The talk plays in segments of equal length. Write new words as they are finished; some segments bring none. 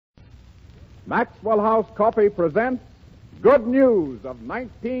Maxwell House Coffee presents Good News of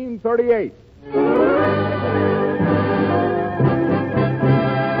 1938.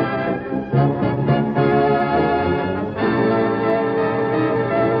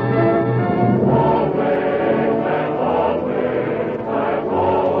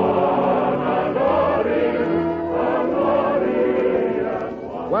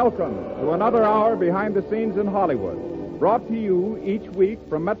 Welcome to another hour behind the scenes in Hollywood, brought to you each week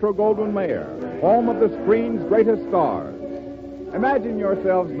from Metro-Goldwyn-Mayer, home of the screen's greatest stars. Imagine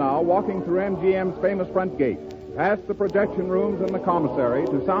yourselves now walking through MGM's famous front gate, past the projection rooms and the commissary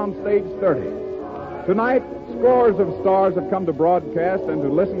to Soundstage 30. Tonight, scores of stars have come to broadcast and to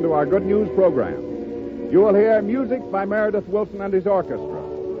listen to our Good News program. You will hear music by Meredith Willson and his orchestra,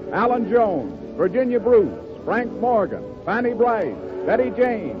 Allan Jones, Virginia Bruce, Frank Morgan, Fanny Bryce, Betty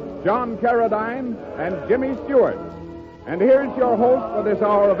James, John Carradine, and Jimmy Stewart. And here's your host for this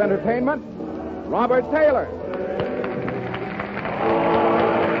hour of entertainment, Robert Taylor.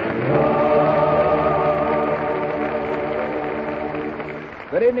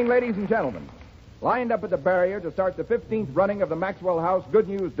 Good evening, ladies and gentlemen. Lined up at the barrier to start the 15th running of the Maxwell House Good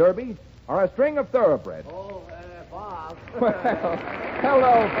News Derby are a string of thoroughbreds. Oh, Bob. Well,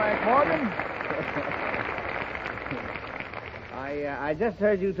 hello, Frank Morgan. I just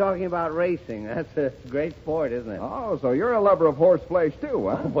heard you talking about racing. That's a great sport, isn't it? Oh, so you're a lover of horse flesh, too,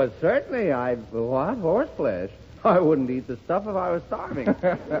 huh? Well, certainly. What? Horse flesh? I wouldn't eat the stuff if I was starving.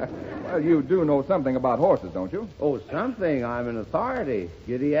 Well, you do know something about horses, don't you? Oh, something. I'm an authority.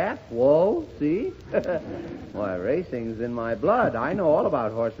 Giddy ass. Whoa, see? Why, racing's in my blood. I know all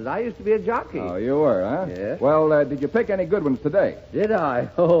about horses. I used to be a jockey. Oh, you were, huh? Yes. Well, did you pick any good ones today? Did I?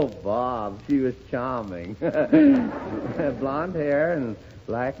 Oh, Bob, she was charming. Blonde hair and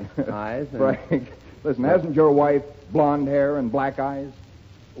black eyes. And... Frank, listen, hasn't your wife blonde hair and black eyes?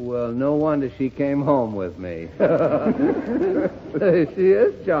 Well, no wonder she came home with me. She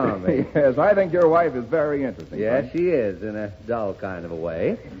is charming. Yes, I think your wife is very interesting. Yes, Frank. she is, in a dull kind of a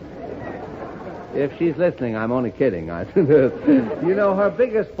way. If she's listening, I'm only kidding. You know, her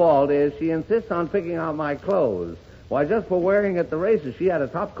biggest fault is she insists on picking out my clothes. Why, just for wearing at the races, she had a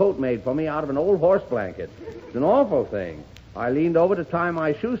top coat made for me out of an old horse blanket. It's an awful thing. I leaned over to tie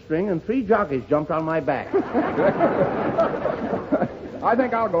my shoestring, and 3 jockeys jumped on my back. I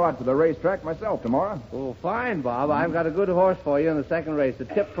think I'll go out to the racetrack myself tomorrow. Oh, fine, Bob. I've got a good horse for you in the second race. A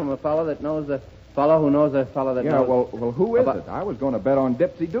tip from a fellow that knows a fellow who knows a fellow that knows... Well, who is it? I was going to bet on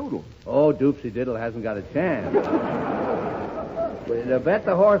Dipsy Doodle. Oh, Doopsy Diddle hasn't got a chance. Well, bet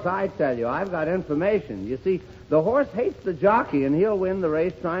the horse, I tell you. I've got information. You see, the horse hates the jockey, and he'll win the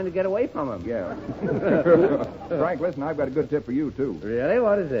race trying to get away from him. Yeah. Frank, listen, I've got a good tip for you, too. Really?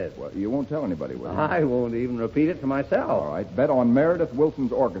 What is it? Well, you won't tell anybody, will you? I won't even repeat it to myself. All right, bet on Meredith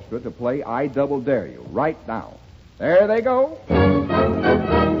Wilson's orchestra to play I Double Dare You right now. There they go.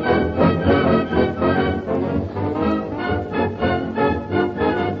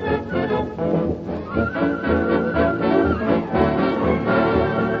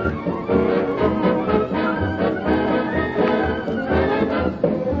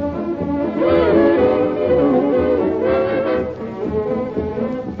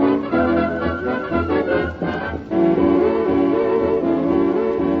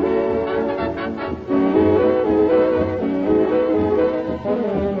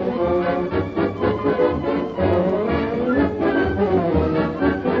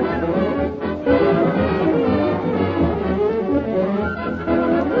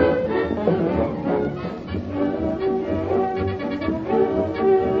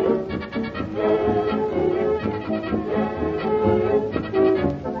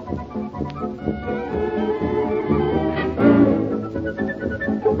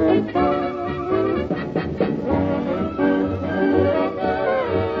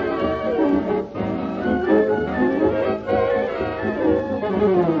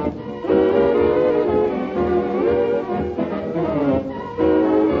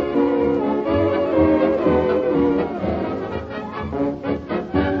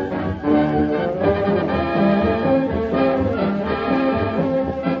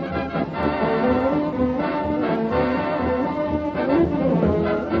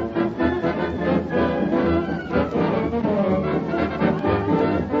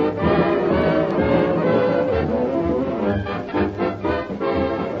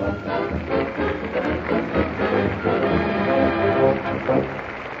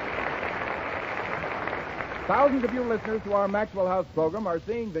 Thousands of you listeners to our Maxwell House program are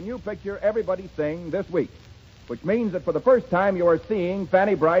seeing the new picture Everybody Sing this week, which means that for the first time you are seeing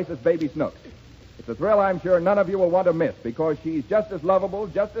Fanny Bryce as Baby Snooks. It's a thrill I'm sure none of you will want to miss because she's just as lovable,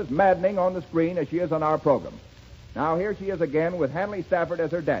 just as maddening on the screen as she is on our program. Now here she is again with Hanley Stafford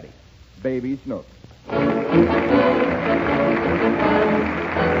as her daddy, Baby Snook.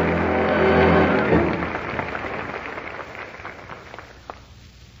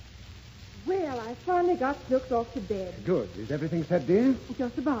 Well, I finally got Snooks off to bed. Good. Is everything set, dear?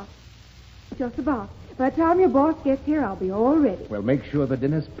 Just about. Just about. By the time your boss gets here, I'll be all ready. Well, make sure the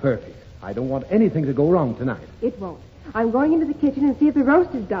dinner's perfect. I don't want anything to go wrong tonight. It won't. I'm going into the kitchen and see if the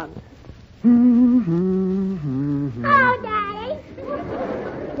roast is done. Oh, Daddy.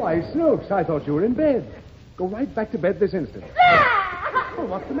 Why, Snooks, I thought you were in bed. Go right back to bed this instant. Oh,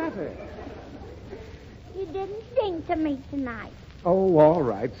 what's the matter? You didn't sing to me tonight. Oh, all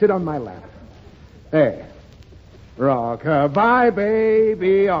right. Sit on my lap. There. Rock-a-bye,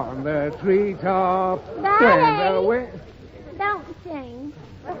 baby, on the treetop. Daddy. Don't sing.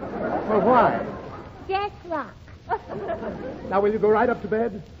 Well, why? Just rock. Now, will you go right up to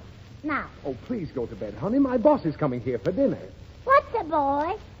bed? Now, Oh, please go to bed, honey. My boss is coming here for dinner. what's a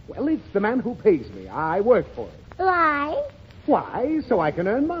boy? Well, it's the man who pays me. I work for him. Why? Why? So I can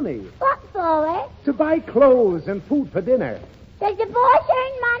earn money. What for it? To buy clothes and food for dinner. Does the boss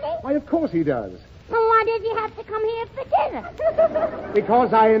earn money? Why, of course he does. Then why does he have to come here for dinner?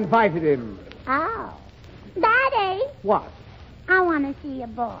 Because I invited him. Oh. Daddy, What? I want to see your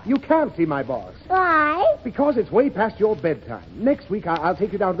boss. You can't see my boss. Why? Because it's way past your bedtime. Next week, I'll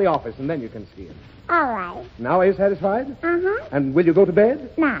take you down to the office, and then you can see him. All right. Now, are you satisfied? Uh-huh. And will you go to bed?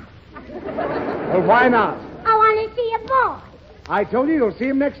 Now, Well, why not? I want to see your boss. I told you you'll see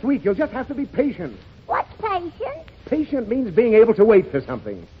him next week. You'll just have to be patient. What's patience? Patient means being able to wait for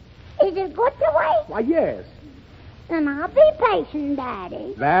something. Is it good to wait? Why, yes. Then I'll be patient,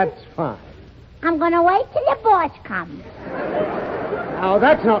 Daddy. That's fine. I'm going to wait till your boss comes. Now,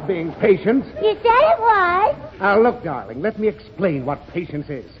 that's not being patient. You said it was. Now, look, darling, let me explain what patience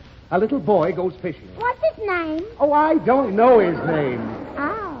is. A little boy goes fishing. What's his name? Oh, I don't know his name.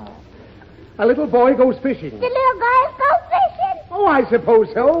 Oh. A little boy goes fishing. The little girls go fishing? Oh, I suppose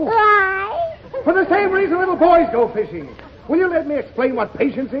so. Why? For the same reason little boys go fishing. Will you let me explain what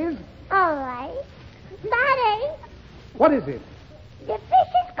patience is? All right. Daddy, What is it? the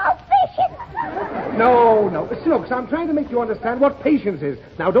fishes go fishing. No. Snooks, I'm trying to make you understand what patience is.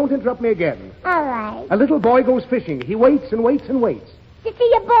 Now, don't interrupt me again. All right. A little boy goes fishing. He waits and waits and waits. To see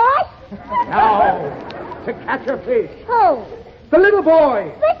your boss? No, to catch a fish. Who? The little boy.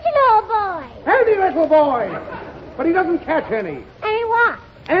 Which little boy? Any little boy. But he doesn't catch any. Any what?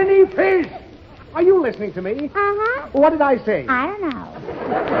 Any fish. Are you listening to me? Uh-huh. What did I say? I don't know.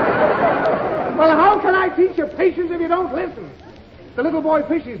 Well, how can I teach you patience if you don't listen? The little boy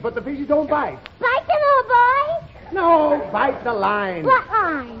fishes, but the fishes don't bite. Bite the little boy? No, bite the line. What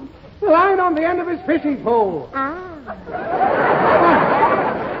line? The line on the end of his fishing pole. Ah.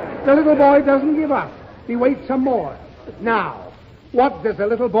 The little boy doesn't give up. He waits some more. Now, what does a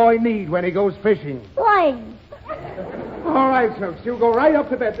little boy need when he goes fishing? Wine. All right, Snooks, you go right up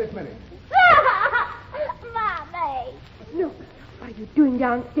to bed this minute. Mommy. Snooks, what are you doing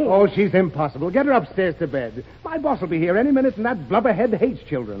downstairs? Oh, she's impossible. Get her upstairs to bed. My boss will be here any minute, and that blubberhead hates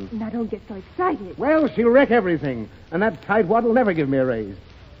children. Now, don't get so excited. Well, she'll wreck everything, and that tightwad will never give me a raise.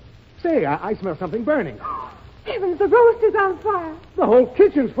 Say, I smell something burning. Heavens, the roast is on fire. The whole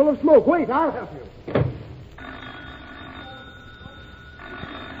kitchen's full of smoke. Wait, I'll help you.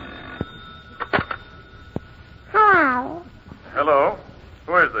 Hello. Hello?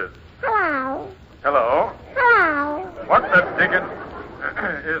 Who is this? Hello. Hello? Hello. What's that, Higgins?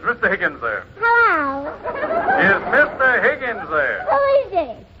 Is Mr. Higgins there? Hello. Is Mr. Higgins there? Who is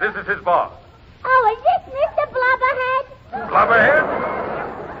this? This is his boss. Oh, is this Mr. Blubberhead?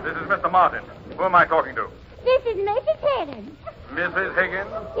 Blubberhead? This is Mr. Martin. Who am I talking to? This is Mrs. Higgins. Mrs. Higgins?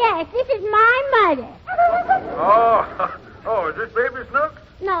 Yes, this is my mother. Oh, is this Baby Snook?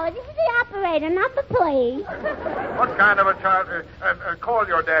 No, this is the operator, not the police. What kind of a child? Call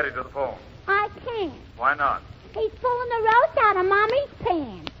your daddy to the phone. I can't. Why not? He's pulling the roast out of Mommy's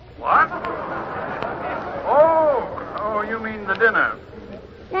pan. What? Oh, you mean the dinner.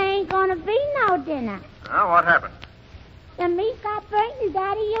 There ain't gonna be no dinner. Well, what happened? The meat got burnt and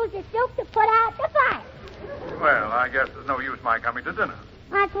Daddy used the soup to put out the fire. Well, I guess there's no use my coming to dinner.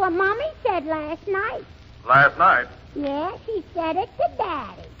 That's what Mommy said last night. Last night? Yeah, she said it to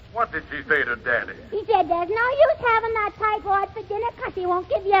Daddy. What did she say to Daddy? He said there's no use having that tightwad for dinner because he won't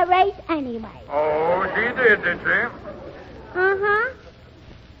give you a raise anyway. Oh, she did she? Uh-huh.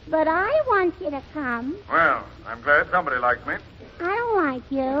 But I want you to come. Well, I'm glad somebody likes me. I don't like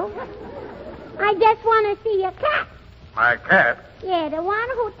you. I just want to see your cat. My cat? Yeah, the one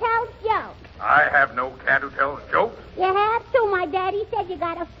who tells jokes. I have no cat who tells jokes. You have to. My daddy said you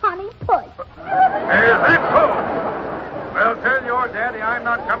got a funny puss. Is that so? Well, tell your daddy I'm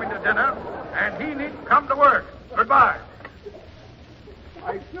not coming to dinner, and he needn't come to work. Goodbye.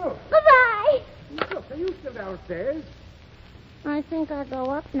 Why, sure. Goodbye. Look, are you still downstairs? I think I'll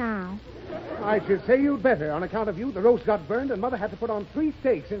go up now. I should say you'd better. On account of you, the roast got burned, and Mother had to put on 3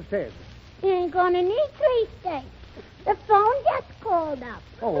 steaks instead. You ain't gonna need 3 steaks. The phone just called up.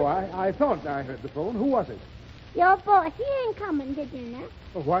 Oh, I thought I heard the phone. Who was it? Your boss, he ain't coming to dinner.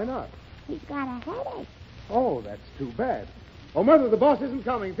 Well, why not? He's got a headache. Oh, that's too bad. Oh, Mother, the boss isn't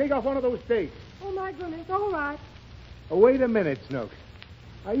coming. Take off one of those steaks. Oh, my goodness. All right. Oh, wait a minute, Snooks.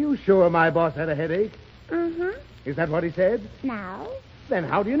 Are you sure my boss had a headache? Uh-huh. Is that what he said? No. Then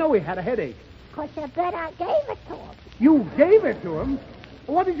how do you know he had a headache? 'Cause I bet I gave it to him. You gave it to him?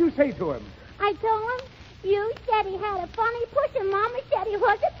 What did you say to him? I told him you said he had a funny push, and Mama said he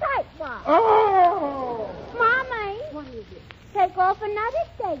was a tightwad. Oh! Mommy. What is it? Take off another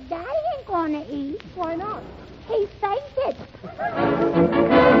steak. Daddy ain't gonna eat. Why not? He fainted.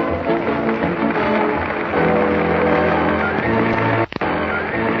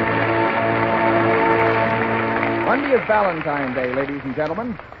 Monday is Valentine's Day, ladies and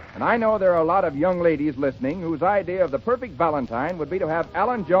gentlemen. And I know there are a lot of young ladies listening whose idea of the perfect Valentine would be to have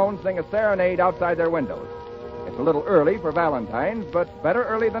Alan Jones sing a serenade outside their windows. It's a little early for Valentine's, but better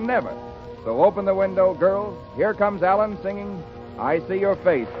early than never. So open the window, girls. Here comes Alan singing, I See Your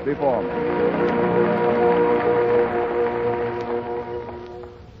Face Before Me.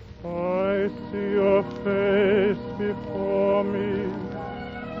 I see your face before me,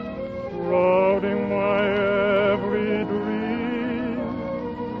 crowding my every dream.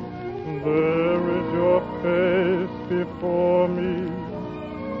 There is your face before me.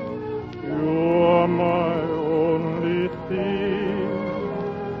 You are my only theme.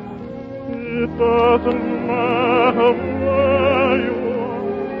 It doesn't matter where you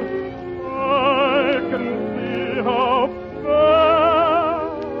are. I can see how fair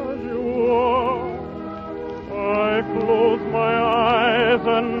you are. I close my eyes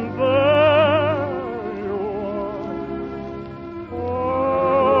and there you are.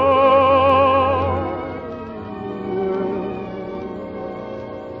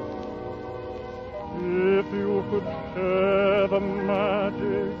 If you could share the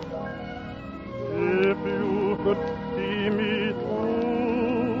magic, if you could see me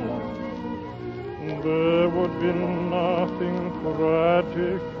through, there would be nothing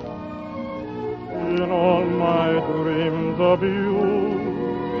tragic in all my dreams of you.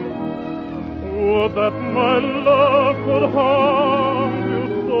 Would that my love could harm you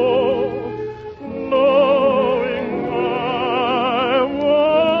so, knowing I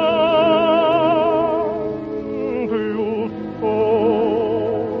want you so.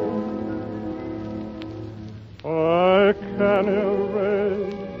 I can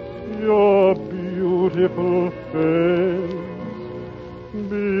erase your beautiful face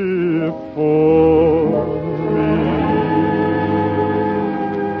before me.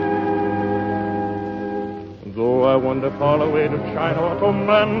 Though I wander far away to China or to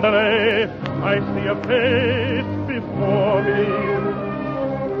Mandalay, I see a face before me.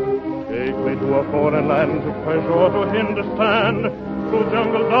 Take me to a foreign land, to Persia or to Hindustan, through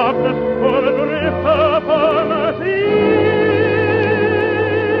jungle darkness or a drift upon a sea.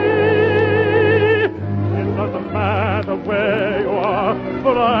 It doesn't matter where you are,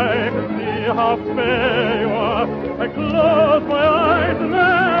 for I can see how fair you are. I close my eyes and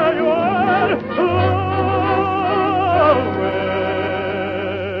there you are.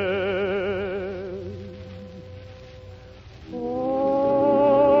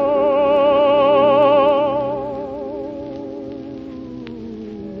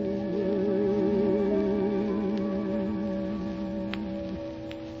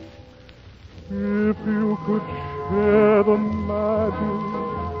 If you could share the magic,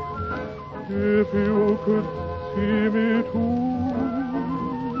 if you could see me too,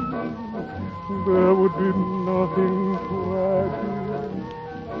 there would be nothing tragic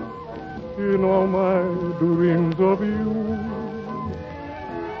in all my dreams of you.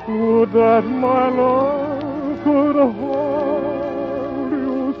 Would that my love could hold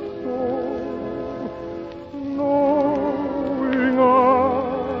you so, knowing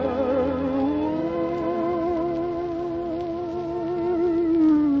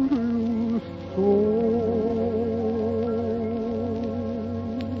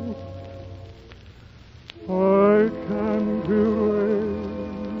I can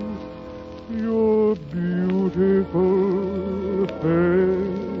erase your beautiful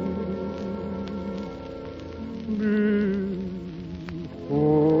face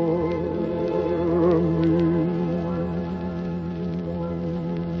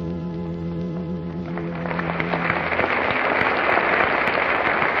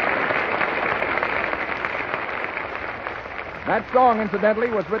That song, incidentally,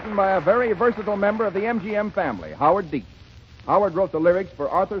 was written by a very versatile member of the MGM family, Howard Dietz. Howard wrote the lyrics for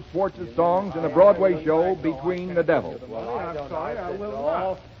Arthur Schwartz's songs in the Broadway show Between the Devil. I'm sorry, I will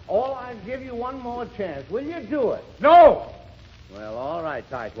not. All I'll give you one more chance. Will you do it? No! Well, all right,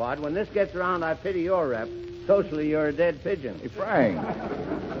 Tightwad. When this gets around, I pity your rep. Socially, you're a dead pigeon. Hey, Frank,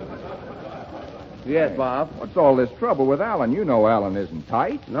 Yes, Bob. what's all this trouble with Allan? You know Allan isn't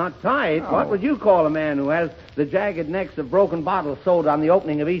tight. Not tight. No. What would you call a man who has the jagged necks of broken bottles sewed on the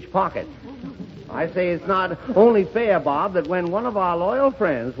opening of each pocket? I say it's not only fair, Bob, that when one of our loyal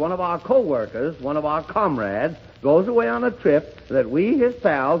friends, one of our co-workers, one of our comrades goes away on a trip, that we, his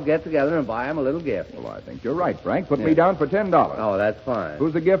pals, get together and buy him a little gift. Well, I think you're right, Frank. Put me down for $10. Oh, that's fine.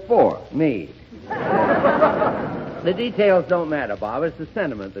 Who's the gift for? Me. The details don't matter, Bob. It's the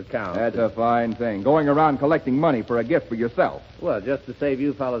sentiment that counts. That's a fine thing. Going around collecting money for a gift for yourself. Well, just to save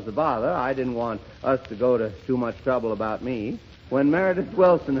you fellas the bother, I didn't want us to go to too much trouble about me. When Meredith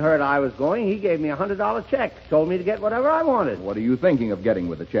Wilson heard I was going, he gave me a $100 check. Told me to get whatever I wanted. What are you thinking of getting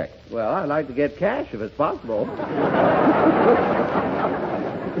with the check? Well, I'd like to get cash if it's possible.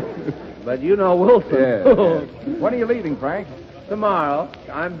 But you know Wilson. Yeah. When are you leaving, Frank? Tomorrow,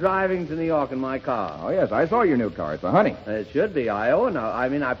 I'm driving to New York in my car. Oh, yes, I saw your new car. It's a honey. It should be. I owe enough. I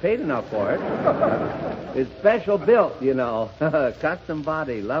paid enough for it. It's special built, you know. Custom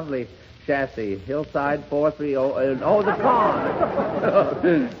body, lovely chassis, Hillside 430. Oh, the car.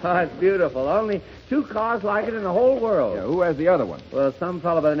 Oh, it's beautiful. Only 2 cars like it in the whole world. Yeah, who has the other one? Well, some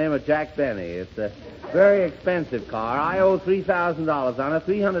fellow by the name of Jack Benny. It's a very expensive car. I owe $3,000 on it,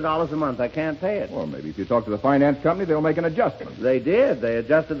 $300 a month. I can't pay it. Well, maybe if you talk to the finance company, they'll make an adjustment. They did. They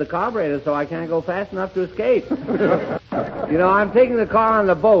adjusted the carburetor so I can't go fast enough to escape. You know, I'm taking the car on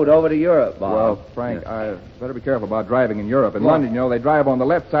the boat over to Europe, Bob. Well, Frank, I better be careful about driving in Europe. In London, you know, they drive on the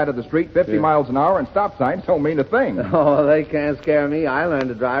left side of the street 50 miles an hour, and stop signs don't mean a thing. Oh, they can't scare me. I learned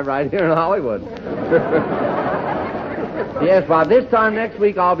to drive right here in Hollywood. Yes, Bob, this time next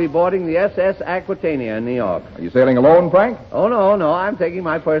week I'll be boarding the SS Aquitania in New York. Are you sailing alone, Frank? Oh, no, I'm taking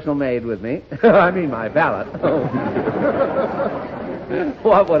my personal maid with me. I mean, my valet.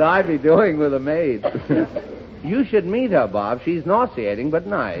 What would I be doing with a maid? You should meet her, Bob. She's nauseating, but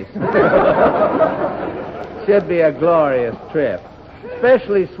nice. Should be a glorious trip.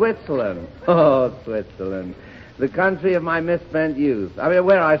 Especially Switzerland. Oh, Switzerland. The country of my misspent youth. I mean,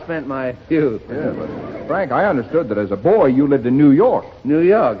 where I spent my youth. Yeah, but, Frank, I understood that as a boy you lived in New York. New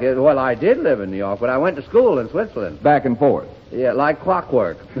York? Well, I did live in New York, but I went to school in Switzerland. Back and forth. Yeah, like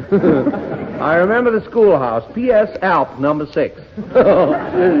clockwork. I remember the schoolhouse, P.S. Alp, number 6.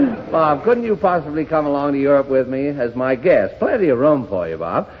 Bob, couldn't you possibly come along to Europe with me as my guest? Plenty of room for you,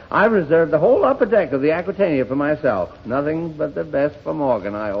 Bob. I've reserved the whole upper deck of the Aquitania for myself. Nothing but the best for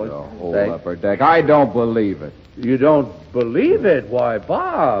Morgan, I always The whole say. upper deck. I don't believe it. You don't believe it? Why,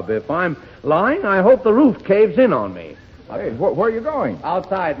 Bob, if I'm lying, I hope the roof caves in on me. Hey, where are you going?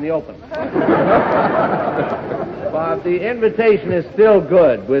 Outside in the open. Bob, the invitation is still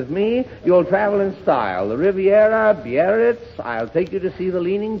good. With me, you'll travel in style. The Riviera, Biarritz. I'll take you to see the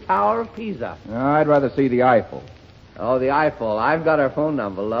Leaning Tower of Pisa. No, I'd rather see the Eiffel. Oh, the Eiffel. I've got her phone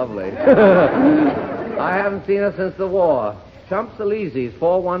number. Lovely. I haven't seen her since the war. Champs-Élysées,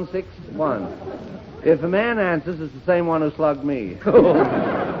 4161. If a man answers, it's the same one who slugged me.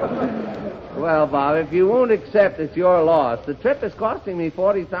 Well, Bob, if you won't accept it's your loss, the trip is costing me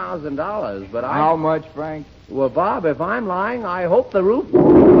 $40,000, but How much, Frank? Well, Bob, if I'm lying, I hope the roof...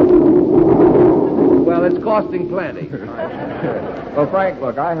 Well, it's costing plenty. Well, Frank,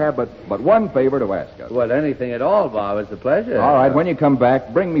 look, I have but one favor to ask us. Well, anything at all, Bob. It's a pleasure. All right, when you come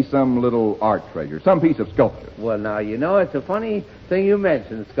back, bring me some little art treasure, some piece of sculpture. Well, now, you know, it's a funny thing you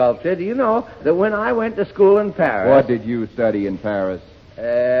mentioned, sculpture. Do you know that when I went to school in Paris... What did you study in Paris?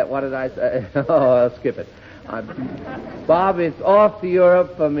 What did I say? Oh, I'll skip it. Bob, it's off to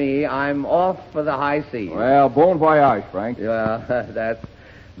Europe for me. I'm off for the high seas. Well, bon voyage, Frank. Well, that's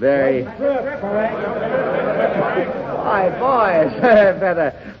very... Hi, boys.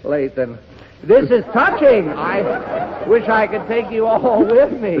 Better late than... This is touching. I wish I could take you all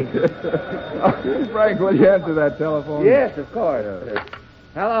with me. Frank, will you answer that telephone? Yes, of course.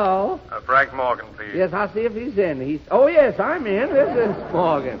 Hello? Frank Morgan, please. Yes, I'll see if he's in. Oh, yes, I'm in. This is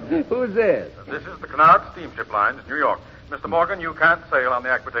Morgan. Who's this? This is the Cunard Steamship Lines, New York. Mr. Morgan, you can't sail on the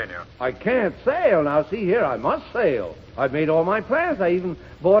Aquitania. I can't sail. Now, see here, I must sail. I've made all my plans. I even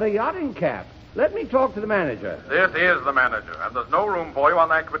bought a yachting cap. Let me talk to the manager. This is the manager, and there's no room for you on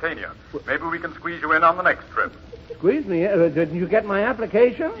the Aquitania. Maybe we can squeeze you in on the next trip. Squeeze me. Didn't you get my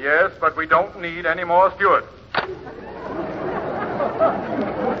application? Yes, but we don't need any more stewards.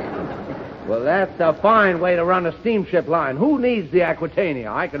 Well, that's a fine way to run a steamship line. Who needs the Aquitania?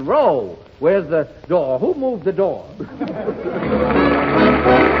 I can row. Where's the door? Who moved the door?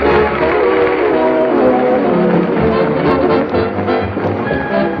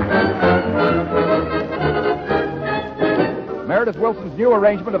 Meredith Wilson's new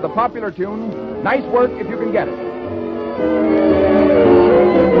arrangement of the popular tune, Nice Work If You Can Get It.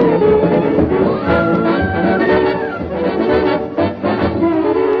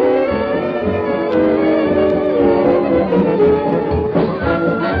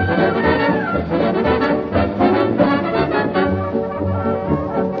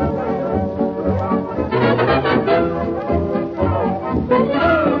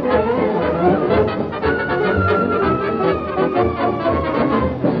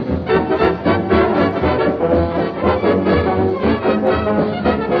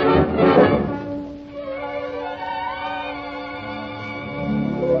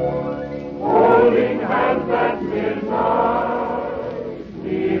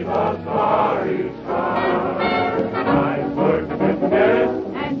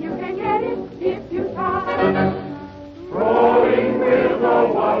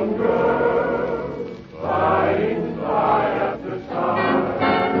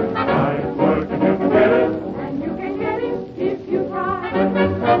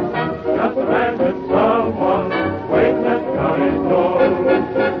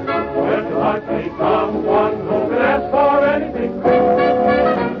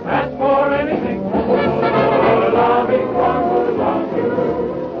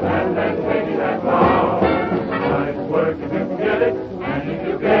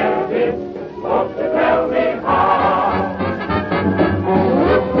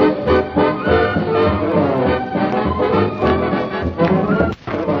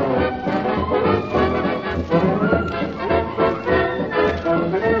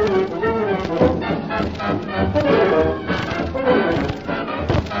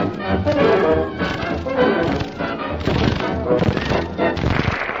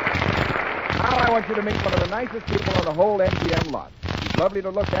 Lovely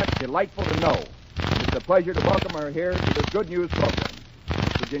to look at, delightful to know. It's a pleasure to welcome her here to this good news program.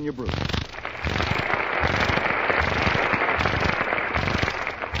 Virginia Bruce.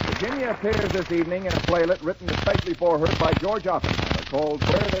 Virginia appears this evening in a playlet written especially for her by George Oppenheimer called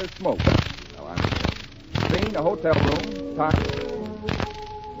Where There's Smoke. Now, I'm seeing a hotel room, time.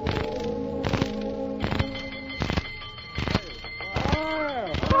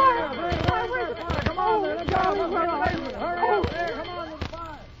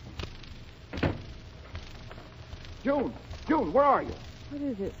 June, where are you? What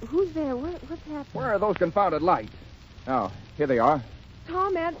is it? Who's there? What's happening? Where are those confounded lights? Oh, here they are.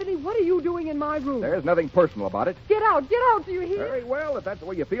 Tom, Anthony, what are you doing in my room? There's nothing personal about it. Get out, do you hear? Very well, if that's the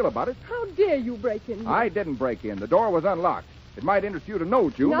way you feel about it. How dare you break in here? I didn't break in. The door was unlocked. It might interest you to know,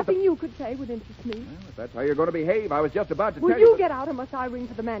 June. Nothing you could say would interest me. Well, if that's how you're going to behave, I was just about to tell you... Will you get out or must I ring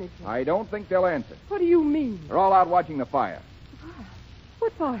for the manager? I don't think they'll answer. What do you mean? They're all out watching the fire.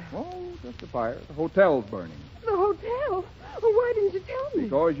 What fire? Oh, just a fire. The hotel's burning. The hotel? Oh, why didn't you tell me?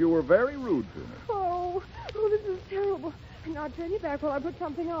 Because you were very rude to me. Oh, this is terrible. Now turn your back while I put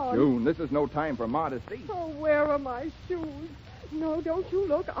something on. June, this is no time for modesty. Oh, where are my shoes? No, don't you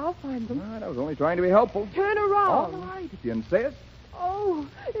look. I'll find them. I was only trying to be helpful. Turn around. All right, if you insist. Oh,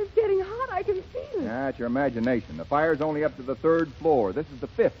 it's getting hot. I can feel it. That's your imagination. The fire's only up to the 3rd floor. This is the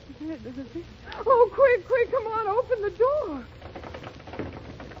 5th. Oh, quick, come on, open the door.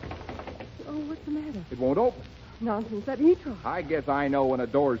 Oh, what's the matter? It won't open. Nonsense. Let me try. I guess I know when a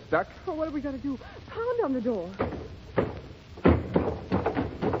door's stuck. Oh, what are we going to do? Pound on the door.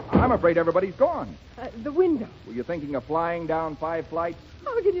 I'm afraid everybody's gone. The window. Were you thinking of flying down 5 flights?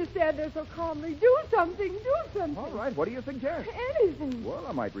 How can you stand there so calmly? Do something. All right, what do you suggest? Anything. Well,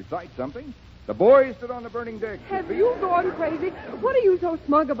 I might recite something. The boys stood on the burning deck. Have you gone crazy? What are you so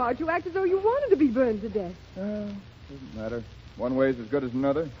smug about? You act as though you wanted to be burned to death. Doesn't matter. One way's as good as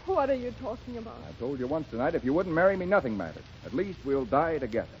another. What are you talking about? I told you once tonight, if you wouldn't marry me, nothing mattered. At least we'll die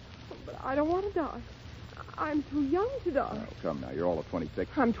together. But I don't want to die. I'm too young to die. Oh, come now. You're all of 26.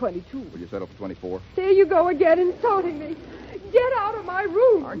 I'm 22. Will you settle for 24? There you go again, insulting me. Get out of my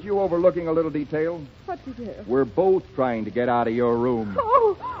room. Aren't you overlooking a little detail? What detail? We're both trying to get out of your room.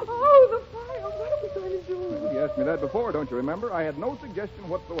 Oh, the fire. What are we going to do? Well, you asked me that before, don't you remember? I had no suggestion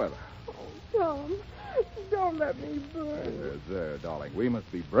whatsoever. Oh, Tom, don't let me burn. There, darling. We must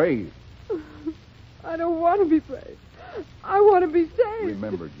be brave. I don't want to be brave. I want to be safe.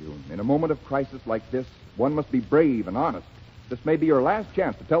 Remember, June, in a moment of crisis like this, one must be brave and honest. This may be your last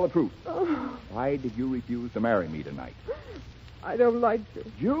chance to tell the truth. Oh. Why did you refuse to marry me tonight? I don't like to.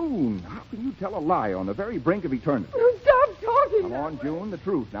 June, how can you tell a lie on the very brink of eternity? Stop talking. Come on, June, the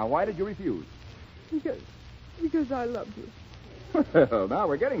truth. Now, why did you refuse? Because I love you. Well, now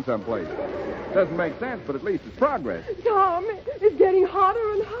we're getting someplace. Doesn't make sense, but at least it's progress. Tom, it's getting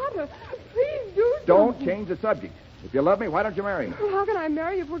hotter and hotter. Please do something. Don't change the subject. If you love me, why don't you marry me? Well, how can I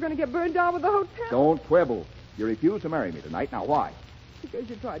marry you if we're going to get burned down with the hotel? Don't quibble. You refuse to marry me tonight. Now, why? Because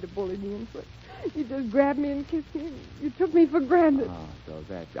you tried to bully me into it. You just grabbed me and kissed me. You took me for granted. Oh,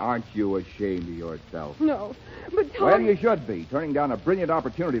 so aren't you ashamed of yourself? No, but Tom... Well, you should be, turning down a brilliant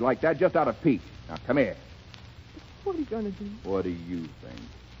opportunity like that just out of pique. Now, come here. What are you going to do? What do you think?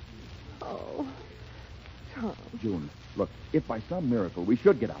 Oh, Tom. June, look, if by some miracle we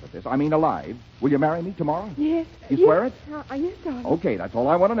should get out of this, I mean alive, will you marry me tomorrow? Yes. You swear it? Yes, darling. Okay, that's all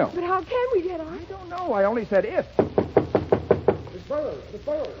I want to know. But how can we get out? I don't know. I only said if. Miss Burroughs, Miss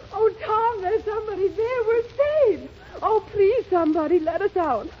Burroughs. Oh, Tom, there's somebody there. We're saved. Oh, please, somebody, let us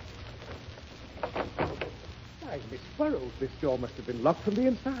out. Why, Miss Burroughs, this door must have been locked from the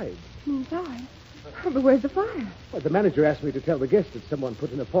inside. Inside? But where's the fire? Well, the manager asked me to tell the guests that someone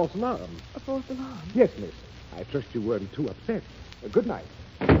put in a false alarm. A false alarm? Yes, miss. I trust you weren't too upset. Good night.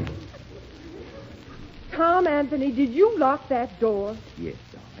 Tom Anthony, did you lock that door? Yes,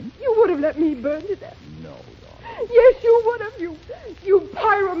 darling. You would have let me burn to death. No, darling. Yes, you would have, you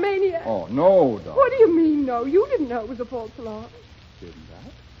pyromaniac. Oh, no, darling. What do you mean, no? You didn't know it was a false alarm. Didn't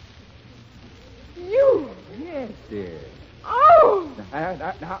I? You. Yes, dear. Oh!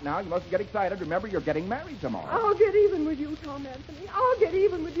 Now, you mustn't get excited. Remember, you're getting married tomorrow. I'll get even with you, Tom Anthony. I'll get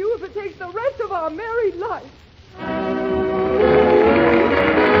even with you if it takes the rest of our married life.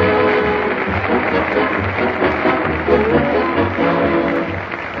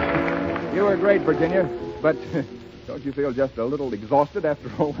 You were great, Virginia, but don't you feel just a little exhausted after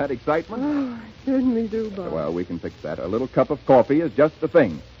all that excitement? Oh, I certainly do, Bob. Well, we can fix that. A little cup of coffee is just the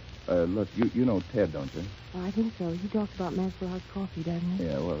thing. Look, you know Ted, don't you? Oh, I think so. He talks about Maxwell's coffee, doesn't he?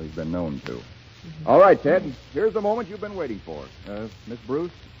 Yeah, well, he's been known to. Mm-hmm. All right, Ted. Here's the moment you've been waiting for. Miss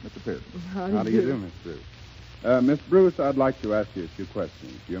Bruce, Mr. Pierce. How do you do, Miss Bruce? Miss Bruce, I'd like to ask you a few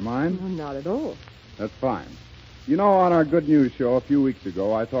questions. Do you mind? No, not at all. That's fine. You know, on our Good News show a few weeks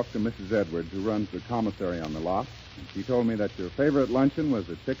ago, I talked to Mrs. Edwards, who runs the commissary on the lot. And she told me that your favorite luncheon was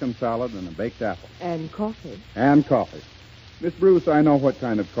a chicken salad and a baked apple. And coffee. And coffee. Miss Bruce, I know what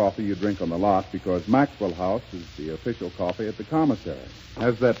kind of coffee you drink on the lot because Maxwell House is the official coffee at the commissary.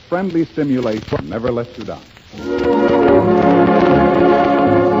 Has that friendly stimulation, never lets you down.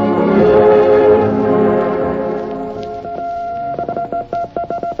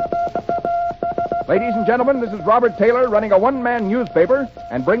 Ladies and gentlemen, this is Robert Taylor running a one-man newspaper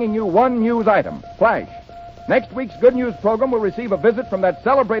and bringing you one news item, Flash. Next week's Good News program will receive a visit from that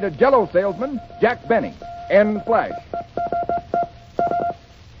celebrated Jell-O salesman, Jack Benny. End Flash.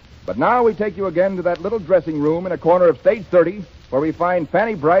 But now we take you again to that little dressing room in a corner of Stage 30 where we find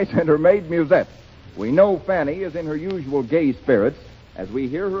Fanny Bryce and her maid Musette. We know Fanny is in her usual gay spirits as we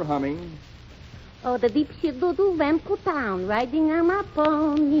hear her humming... Oh, the deep shit do went to town, riding on a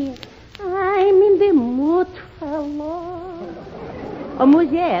pony. I'm in the mood for love. Oh,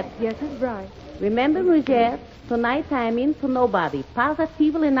 Musette. Yes, it's Bryce. Remember, Musette, tonight I'm into nobody.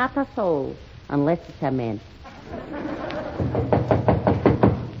 Positively not a soul. Unless it's a man.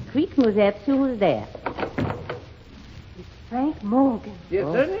 Quick, Musette, see who's there. It's Frank Morgan. Yes,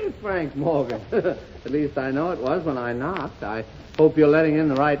 certainly it's Frank Morgan. At least I know it was when I knocked. I hope you're letting in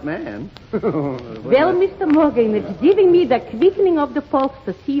the right man. Well, Mr. Morgan, it's giving me the quickening of the pulse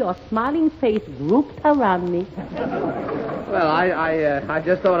to see your smiling face grouped around me. Well, I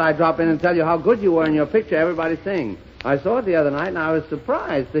just thought I'd drop in and tell you how good you were in your picture, Everybody Sing. I saw it the other night, and I was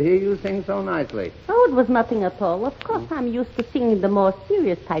surprised to hear you sing so nicely. Oh, it was nothing at all. Of course, I'm used to singing the more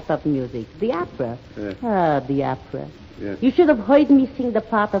serious type of music, the opera. Yes. Ah, the opera. Yes. You should have heard me sing the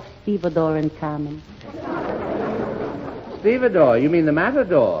part of Stevedore in Carmen. Stevedore? You mean the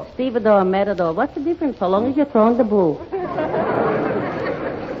Matador? Stevedore, Matador. What's the difference so long as you're throwing the bull?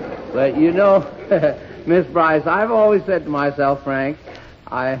 But you know, Miss Bryce, I've always said to myself, Frank,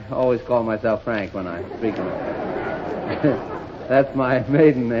 I always call myself Frank when I speak of it. That's my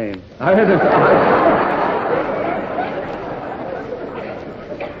maiden name. I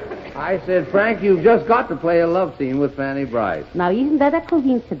said, Frank, you've just got to play a love scene with Fanny Bryce. Now, isn't that a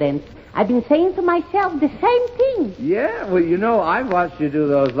coincidence? I've been saying to myself the same thing. Yeah, well, you know, I've watched you do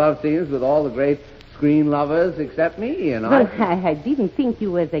those love scenes with all the great screen lovers except me, and Well, I didn't think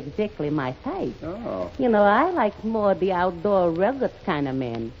you was exactly my type. Oh. You know, I like more the outdoor rugged kind of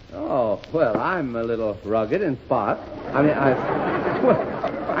man. Oh, well, I'm a little rugged in spots. I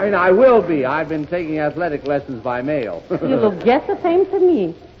will be. I've been taking athletic lessons by mail. You look just the same to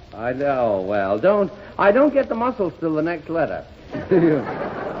me. I know. Well, I don't get the muscles till the next letter.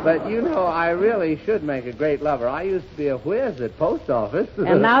 But, you know, I really should make a great lover. I used to be a whiz at post office.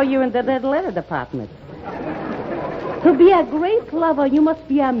 And now you're in the dead letter department. To be a great lover, you must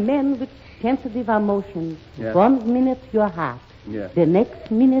be a man with sensitive emotions. Yeah. 1 minute you're hot. Yeah. The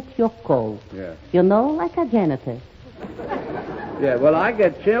next minute you're cold. Yeah. You know, like a janitor. Yeah, well, I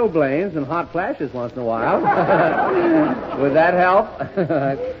get chilblains and hot flashes once in a while. Would that help?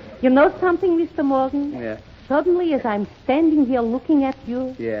 You know something, Mr. Morgan? Yeah. Suddenly, as I'm standing here looking at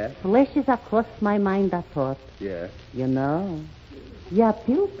you, Yeah. flashes across my mind a thought. Yeah. You know, you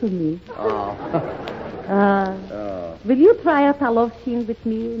appeal to me. Oh. Will you try out a love scene with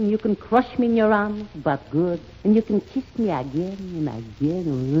me? And you can crush me in your arms, but good. And you can kiss me again and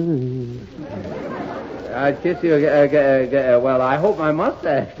again. I'd kiss you again. Well, I hope my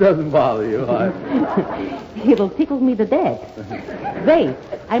mustache doesn't bother you. It'll tickle me to death. Wait,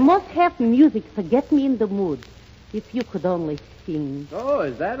 I must have music to get me in the mood. If you could only sing. Oh,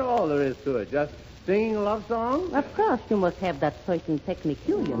 is that all there is to it? Just singing a love song? Of course, you must have that certain technique,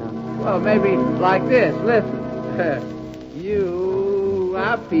 too, you know. Well, maybe like this. Listen. You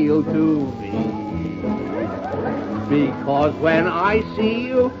appeal to me. Because when I see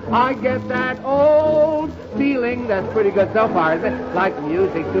you, I get that old feeling. That's pretty good so far, isn't it? Like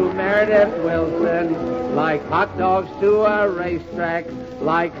music to Meredith Wilson. Like hot dogs to a racetrack.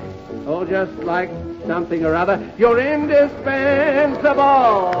 Like, just like something or other. You're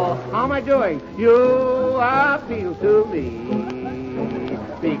indispensable. How am I doing? You appeal to me.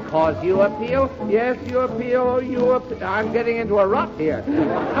 Because you appeal? Yes, you appeal. I'm getting into a rut here.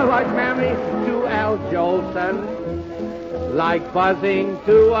 Like memory to Al Jolson. Like buzzing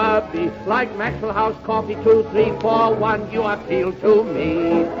to a bee. Like Maxwell House Coffee 2, 3, 4, 1. You appeal to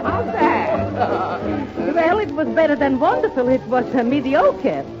me. How's that? Well, it was better than wonderful. It was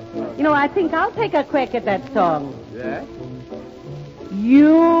mediocre. You know, I think I'll take a crack at that song. Yeah? You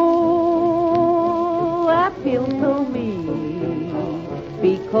appeal to me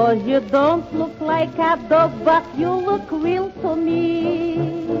because you don't look like a dog, but you look real to me.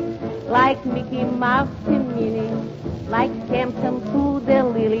 Like Mickey Mouse to Minnie, like Samson to the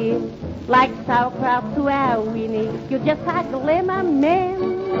Lily, like sauerkraut to a Winnie. You're just a glamour man.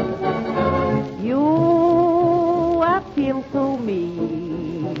 You appeal to me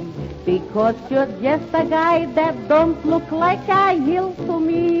because you're just a guy that don't look like a hill to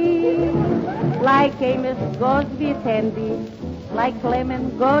me. Like Amos goes with Andy, like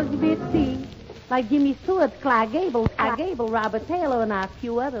Clement goes with T, like Jimmy Stewart, Clark Gable, Robert Taylor, and a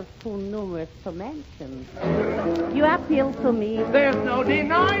few others too numerous to mention. You appeal to me. There's no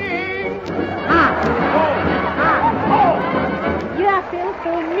denying. You appeal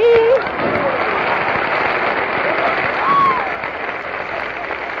to me.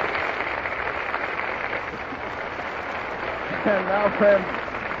 And now, friends,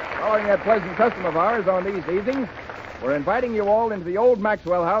 following that pleasant custom of ours on these evenings, we're inviting you all into the old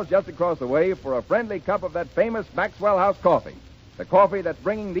Maxwell House just across the way for a friendly cup of that famous Maxwell House coffee, the coffee that's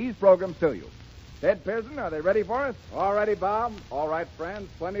bringing these programs to you. Ted Pearson, are they ready for us? All ready, Bob? All right, friends.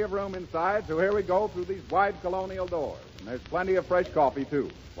 Plenty of room inside, so here we go through these wide colonial doors. And there's plenty of fresh coffee,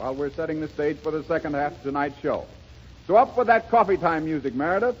 too, while we're setting the stage for the second half of tonight's show. So up with that coffee time music,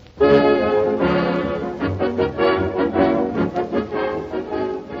 Meredith.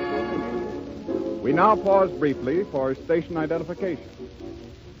 We now pause briefly for station identification.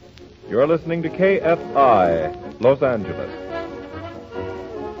 You're listening to KFI, Los Angeles.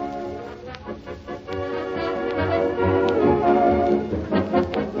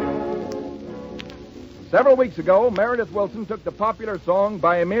 Several weeks ago, Meredith Wilson took the popular song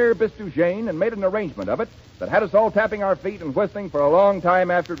by Emir Bistoujain and made an arrangement of it that had us all tapping our feet and whistling for a long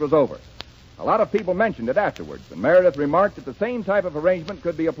time after it was over. A lot of people mentioned it afterwards, and Meredith remarked that the same type of arrangement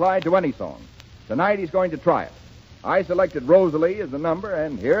could be applied to any song. Tonight he's going to try it. I selected Rosalie as the number,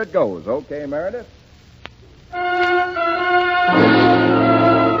 and here it goes. Okay, Meredith?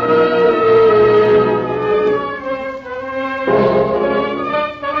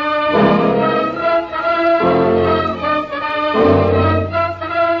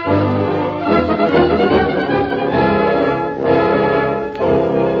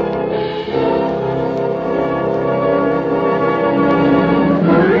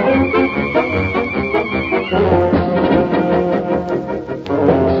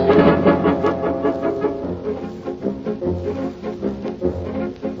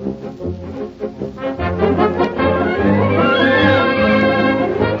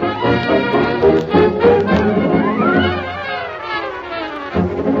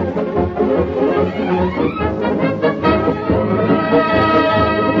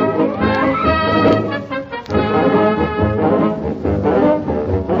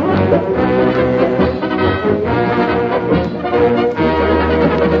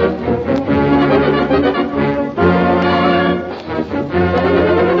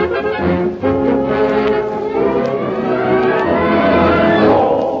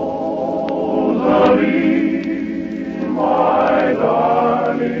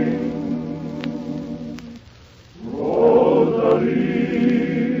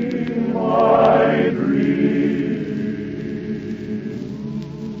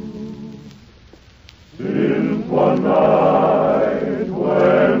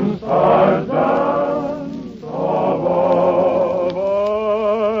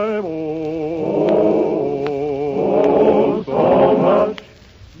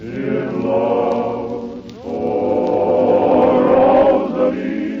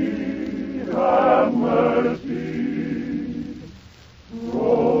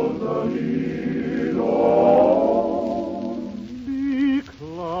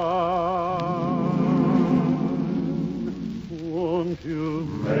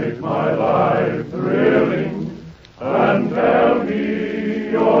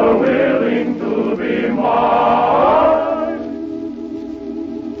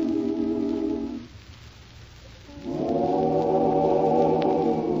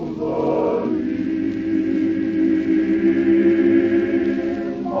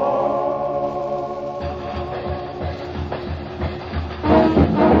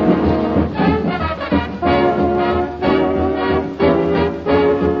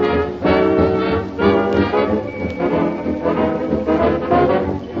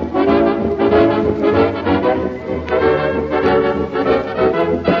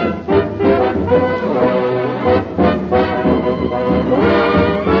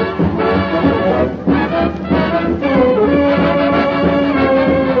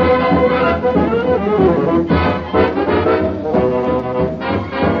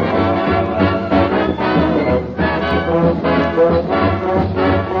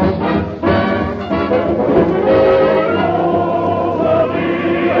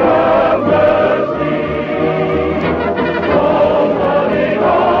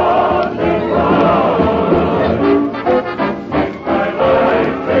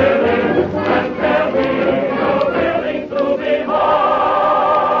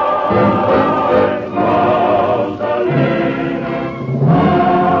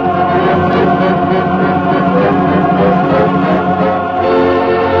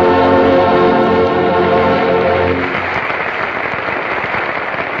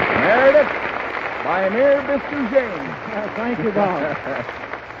 Thank you, Bob.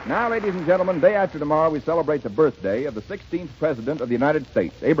 Now, ladies and gentlemen, day after tomorrow, we celebrate the birthday of the 16th President of the United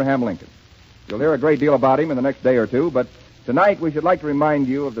States, Abraham Lincoln. You'll hear a great deal about him in the next day or two, but tonight we should like to remind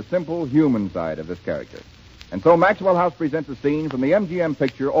you of the simple human side of this character. And so Maxwell House presents a scene from the MGM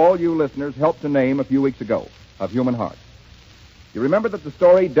picture all you listeners helped to name a few weeks ago, Of Human Heart. You remember that the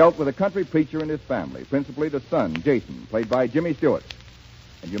story dealt with a country preacher and his family, principally the son, Jason, played by Jimmy Stewart.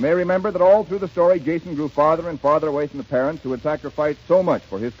 And you may remember that all through the story, Jason grew farther and farther away from the parents who had sacrificed so much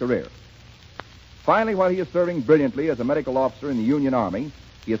for his career. Finally, while he is serving brilliantly as a medical officer in the Union Army,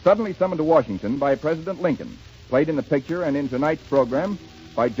 he is suddenly summoned to Washington by President Lincoln, played in the picture and in tonight's program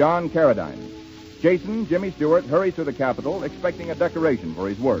by John Carradine. Jason, Jimmy Stewart, hurries to the Capitol, expecting a decoration for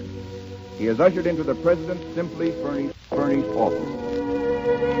his work. He is ushered into the President's simply furnished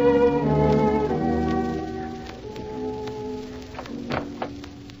office.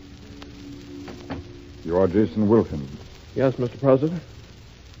 You are Jason Wilkins. Yes, Mr. President.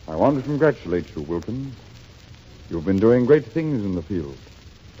 I want to congratulate you, Wilkins. You've been doing great things in the field.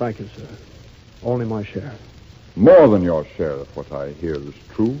 Thank you, sir. Only my share. More than your share, if what I hear is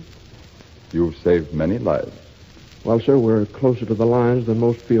true. You've saved many lives. Well, sir, we're closer to the lines than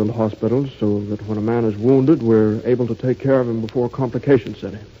most field hospitals, so that when a man is wounded, we're able to take care of him before complications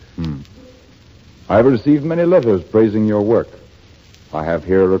set in. I've received many letters praising your work. I have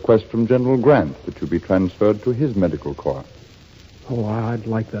here a request from General Grant that you be transferred to his medical corps. Oh, I'd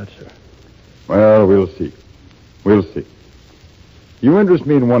like that, sir. Well, we'll see. We'll see. You interest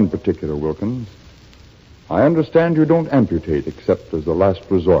me in one particular, Wilkins. I understand you don't amputate except as a last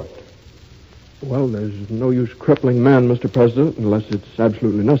resort. Well, there's no use crippling men, Mr. President, unless it's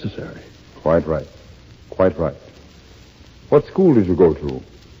absolutely necessary. Quite right. Quite right. What school did you go to?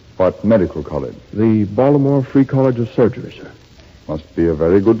 What medical college? The Baltimore Free College of Surgery, sir. Must be a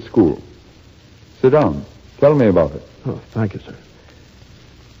very good school. Sit down. Tell me about it. Oh, thank you, sir.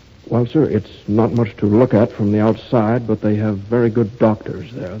 Well, sir, it's not much to look at from the outside, but they have very good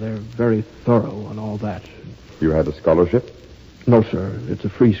doctors there. They're very thorough and all that. You had a scholarship? No, sir. It's a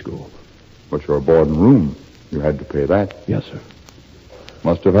free school. But your board and room, you had to pay that. Yes, sir.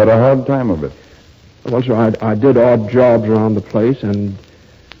 Must have had a hard time of it. Well, sir, I did odd jobs around the place, and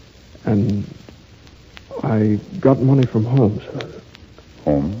I got money from home, sir.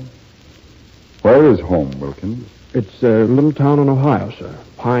 Home? Where is home, Wilkins? It's a little town in Ohio, sir.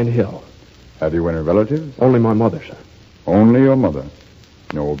 Pine Hill. Have you any relatives? Only my mother, sir. Only your mother?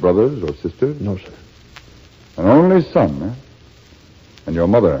 No brothers or sisters? No, sir. An only son, eh? And your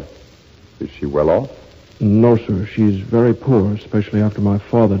mother, is she well off? No, sir. She's very poor, especially after my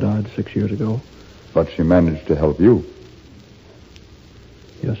father died 6 years ago. But she managed to help you.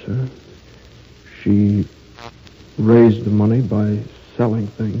 Yes, sir. She raised the money by selling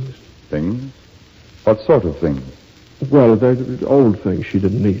things. Things? What sort of things? Well, they're old things she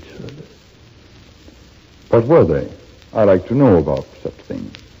didn't need, sir. What were they? I like to know about such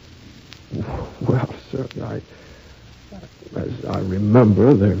things. Well, sir, as I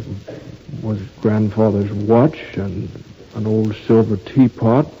remember, there was grandfather's watch and an old silver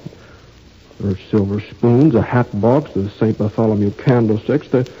teapot, or silver spoons, a hat box, the St. Bartholomew candlesticks.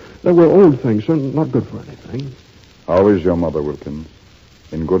 They were old things, sir, not good for anything. How is your mother, Wilkins?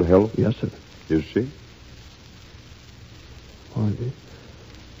 In good health? Yes, sir. Is she? Why,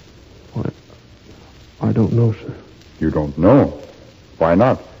 I don't know, sir. You don't know? Why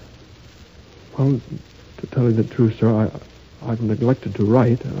not? Well, to tell you the truth, sir, I've neglected to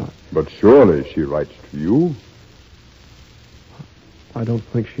write. But surely she writes to you. I don't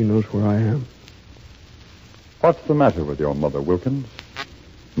think she knows where I am. What's the matter with your mother, Wilkins?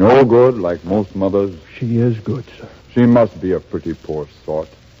 No good, like most mothers? She is good, sir. She must be a pretty poor sort.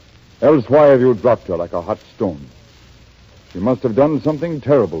 Else why have you dropped her like a hot stone? She must have done something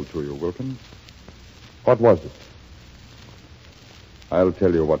terrible to you, Wilkins. What was it? I'll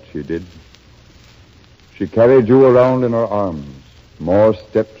tell you what she did. She carried you around in her arms, more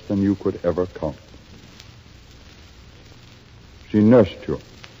steps than you could ever count. She nursed you,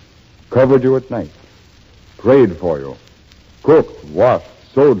 covered you at night, prayed for you, cooked, washed,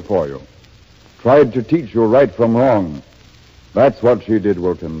 sewed for you, tried to teach you right from wrong. That's what she did,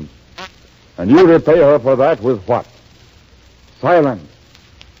 Wilkins. And you repay her for that with what? Silence.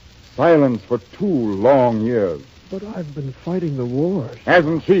 Silence for 2 long years. But I've been fighting the wars.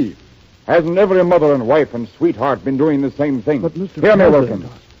 Hasn't she? Hasn't every mother and wife and sweetheart been doing the same thing? But, Mr. Hear me, President.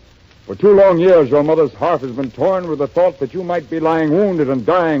 Wilkins. For 2 long years, your mother's heart has been torn with the thought that you might be lying wounded and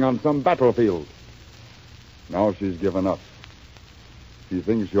dying on some battlefield. Now she's given up. She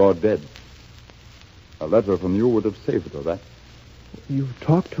thinks you're dead. A letter from you would have saved her that. You've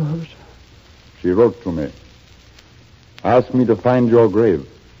talked to her, sir? She wrote to me. Asked me to find your grave.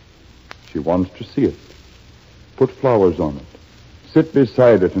 She wants to see it. Put flowers on it. Sit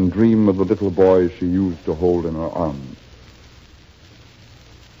beside it and dream of the little boy she used to hold in her arms.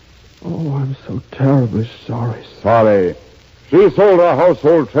 Oh, I'm so terribly sorry, sir. Sorry. She sold her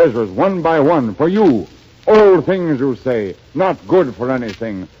household treasures one by one for you. Old things, you say, not good for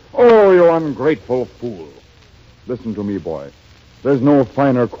anything. Oh, you ungrateful fool. Listen to me, boy. There's no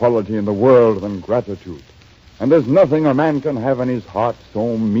finer quality in the world than gratitude. And there's nothing a man can have in his heart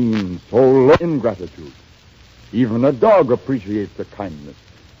so mean, so low ingratitude. Even a dog appreciates a kindness,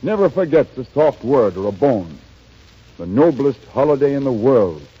 never forgets a soft word or a bone. The noblest holiday in the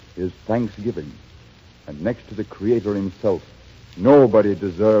world is Thanksgiving. And next to the Creator himself, nobody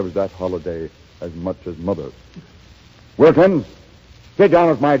deserves that holiday as much as mother. Wilkins, sit down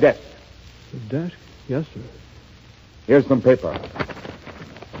at my desk. The desk? Yes, sir. Here's some paper.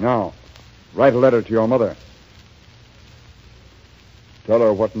 Now, write a letter to your mother. Tell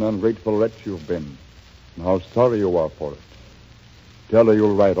her what an ungrateful wretch you've been and how sorry you are for it. Tell her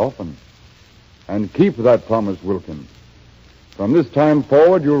you'll write often. And keep that promise, Wilkins. From this time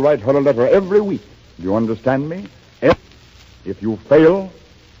forward, you'll write her a letter every week. Do you understand me? If you fail,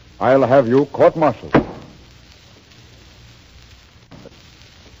 I'll have you court-martialed.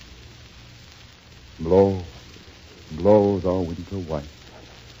 Blow, blow, thou winter white.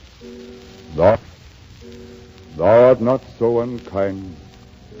 Thou art not so unkind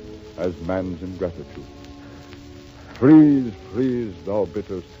as man's ingratitude. Freeze, freeze, thou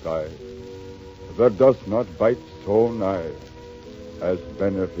bitter sky, that dost not bite so nigh as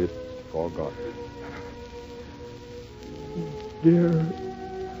benefits forgot. Dear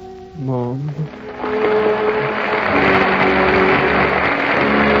Mom.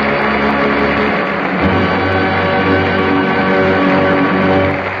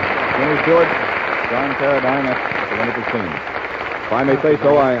 Jimmy Stewart, John Carradine at the end of the scene. If I may say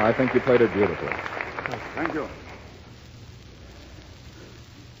so, I think you played it beautifully. Thank you.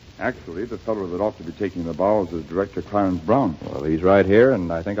 Actually, the fellow that ought to be taking the bows is Director Clarence Brown. Well, he's right here, and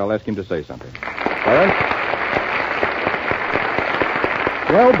I think I'll ask him to say something. Clarence?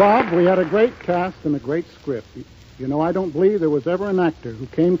 Well, Bob, we had a great cast and a great script. You know, I don't believe there was ever an actor who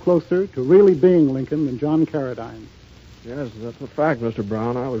came closer to really being Lincoln than John Carradine. Yes, that's a fact, Mr.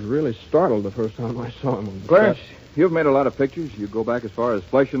 Brown. I was really startled the first time I saw him on the Clarence, set. you've made a lot of pictures. You go back as far as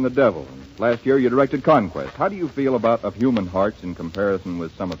Flesh and the Devil. And last year you directed Conquest. How do you feel about Of Human Hearts in comparison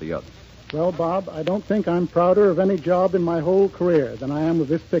with some of the others? Well, Bob, I don't think I'm prouder of any job in my whole career than I am of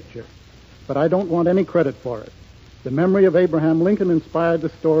this picture. But I don't want any credit for it. The memory of Abraham Lincoln inspired the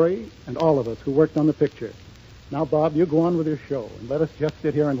story and all of us who worked on the picture. Now, Bob, you go on with your show, and let us just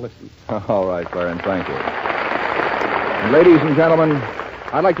sit here and listen. All right, Clarence, thank you. And ladies and gentlemen,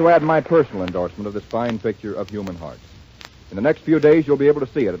 I'd like to add my personal endorsement of this fine picture Of Human Hearts. In the next few days, you'll be able to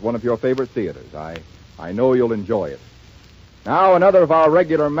see it at one of your favorite theaters. I know you'll enjoy it. Now, another of our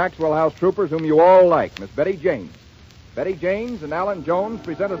regular Maxwell House troopers whom you all like, Miss Betty James. Betty James and Allan Jones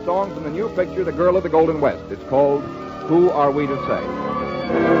present a song from the new picture, The Girl of the Golden West. It's called Who Are We to Say?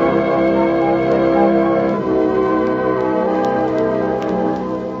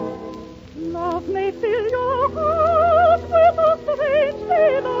 Love may fill your heart with a strange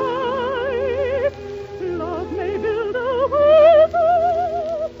delight. Love may build a world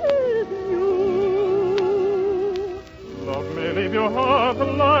that is new. Love may leave your heart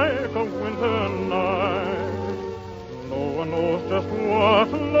like a winter night. No one knows just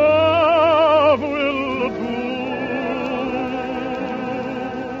what love will do.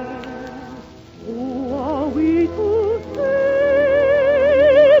 Who are we to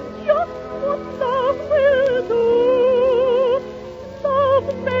say just what love will do? Love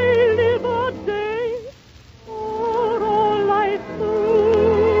may live a day or all life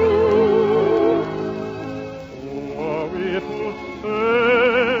through. Who are we to say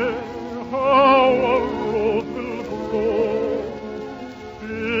how a rose will grow?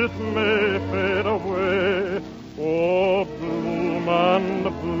 It may fade away or bloom and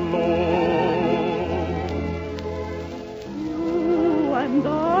blow. You and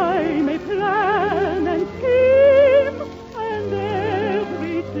I may plan and scheme, and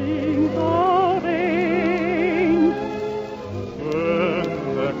everything's arranged. Then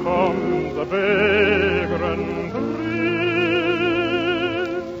there comes a vagrant dream,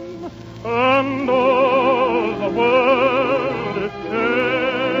 and all the world is changed.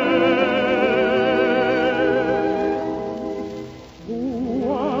 Who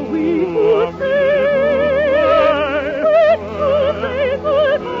are we to say?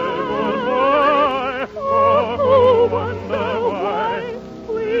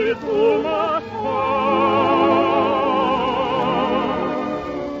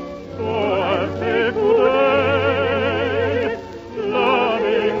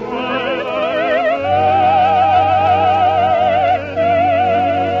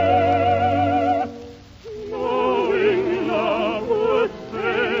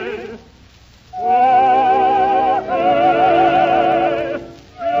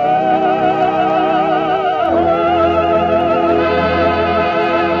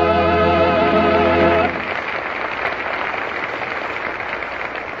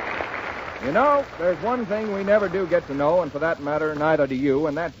 You know, there's one thing we never do get to know, and for that matter, neither do you,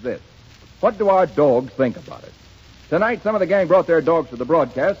 and that's this. What do our dogs think about it? Tonight, some of the gang brought their dogs to the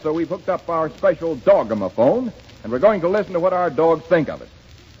broadcast, so we've hooked up our special dogomaphone, and we're going to listen to what our dogs think of it.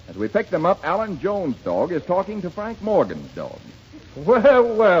 As we pick them up, Allan Jones' dog is talking to Frank Morgan's dog.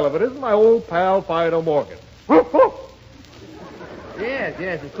 Well, if it isn't my old pal, Fido Morgan.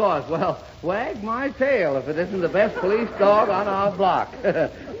 Yes, of course. Well, wag my tail if it isn't the best police dog on our block.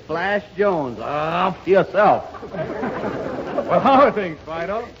 Flash Jones. Off to yourself. Well, how are things,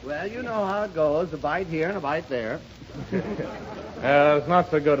 Fido? Well, you know how it goes. A bite here and a bite there. It's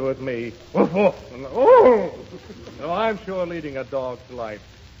not so good with me. Oh! No, I'm sure leading a dog's life.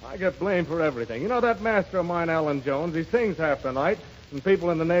 I get blamed for everything. You know that master of mine, Allan Jones, he sings half the night, and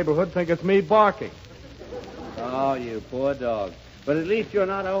people in the neighborhood think it's me barking. Oh, you poor dog. But at least you're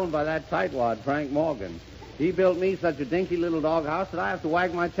not owned by that tightwad, Frank Morgan. He built me such a dinky little doghouse that I have to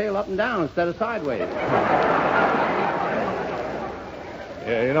wag my tail up and down instead of sideways.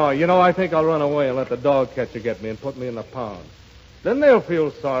 Yeah, you know, I think I'll run away and let the dog catcher get me and put me in the pound. Then they'll feel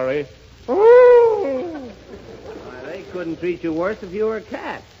sorry. Why, they couldn't treat you worse if you were a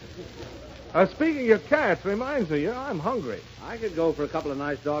cat. Speaking of cats, reminds me, I'm hungry. I could go for a couple of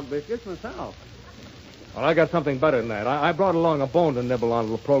nice dog biscuits myself. Well, I got something better than that. I brought along a bone to nibble on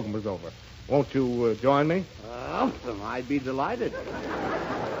till the program was over. Won't you join me? I'd be delighted.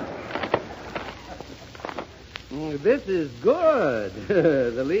 This is good.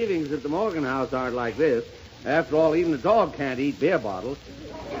 The leavings at the Morgan house aren't like this. After all, even a dog can't eat beer bottles.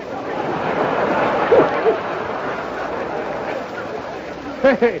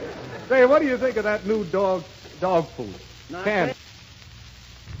 Hey, say, what do you think of that new dog food? Canned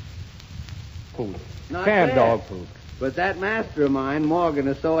food. Canned dog food. But that master of mine, Morgan,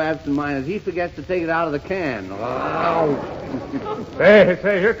 is so absent-minded, he forgets to take it out of the can. Oh. Hey,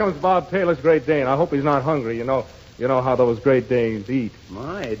 here comes Bob Taylor's Great Dane. I hope he's not hungry. You know how those Great Danes eat.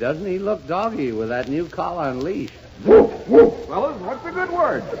 My, doesn't he look doggy with that new collar and leash? Woof, woof. Fellas, what's the good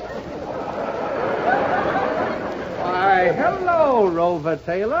word? Why, hello, Rover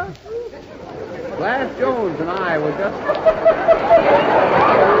Taylor. Flash Jones and I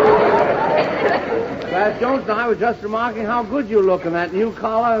were just remarking how good you look in that new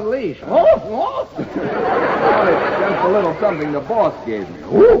collar and leash. Oh, it's just a little something the boss gave me.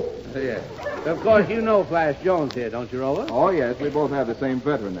 Woof. Yes. Of course, you know Flash Jones here, don't you, Rover? Oh, yes, we both have the same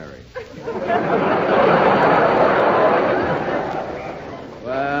veterinary.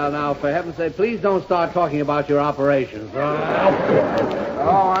 Well, now, for heaven's sake, please don't start talking about your operations.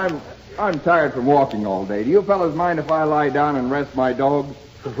 Oh, I'm tired from walking all day. Do you fellas mind if I lie down and rest my dogs?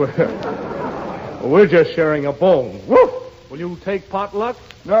 We're just sharing a bone. Woof! Will you take potluck?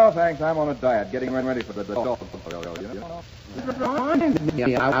 No, thanks. I'm on a diet, getting ready for the dog.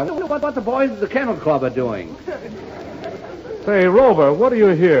 I wonder what the boys at the Kennel Club are doing. Say, Rover, what do you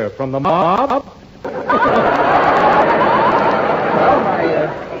hear? From the mob? Well,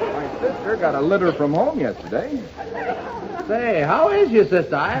 my sister got a litter from home yesterday. Say, how is your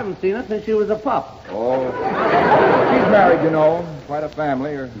sister? I haven't seen her since she was a pup. Oh, she's married, you know. Quite a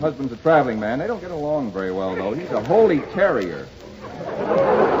family. Her husband's a traveling man. They don't get along very well, though. He's a holy terrier.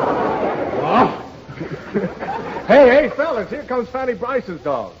 Oh. Hey, fellas, here comes Fanny Bryce's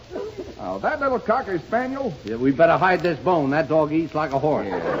dog. Oh, that little cocker spaniel? Yeah, we better hide this bone. That dog eats like a horse.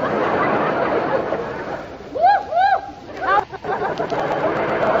 Yeah.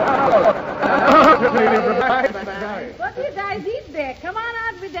 What do you guys eat there? Come on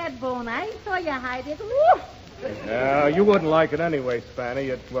out with that bone. I saw you hide it. You wouldn't like it anyway, Spanny.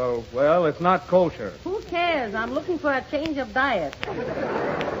 It's not kosher. Who cares? I'm looking for a change of diet.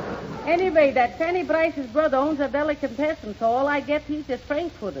 Anyway, that Fanny Bryce's brother owns a delicatessen, so all I get to eat is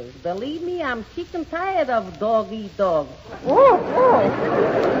frankfurters. Believe me, I'm sick and tired of dog-eat-dog.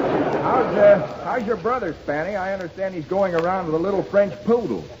 How's your brother, Spanny? I understand he's going around with a little French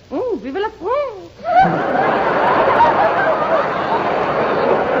poodle. Vive la France!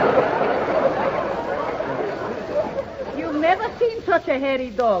 You've never seen such a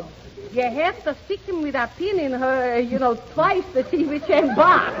hairy dog. You have to stick him with a pin in her, twice to see which end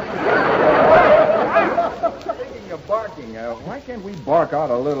barks. Speaking of barking, why can't we bark out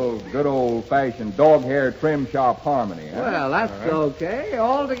a little good old-fashioned dog hair trim shop harmony? Huh? Well, that's okay.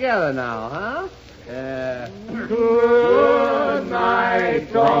 All together now, huh? Good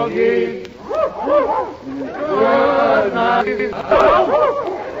night, doggy. Good night. Good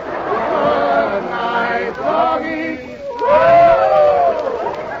night, doggy.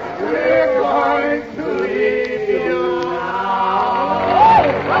 We're going to leave you now.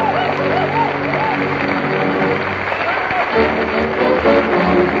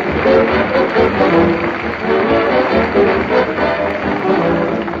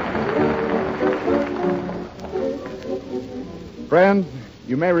 Friends,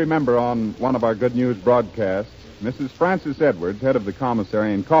 you may remember on one of our Good News broadcasts, Mrs. Frances Edwards, head of the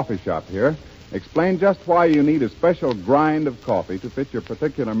commissary and coffee shop here, explained just why you need a special grind of coffee to fit your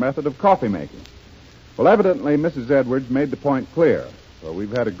particular method of coffee making. Well, evidently, Mrs. Edwards made the point clear, for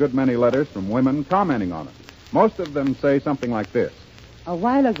we've had a good many letters from women commenting on it. Most of them say something like this. A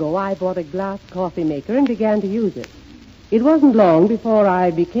while ago, I bought a glass coffee maker and began to use it. It wasn't long before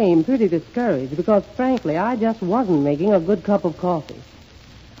I became pretty discouraged because, frankly, I just wasn't making a good cup of coffee.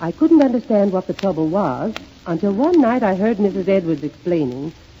 I couldn't understand what the trouble was until one night I heard Mrs. Edwards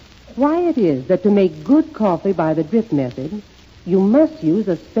explaining why it is that to make good coffee by the drip method, you must use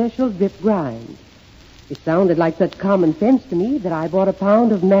a special drip grind. It sounded like such common sense to me that I bought a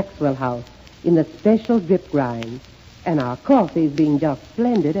pound of Maxwell House in the special drip grind, and our coffee's been just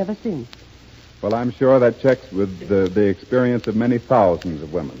splendid ever since. Well, I'm sure that checks with the experience of many thousands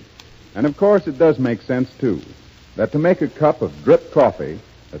of women. And, of course, it does make sense, too, that to make a cup of drip coffee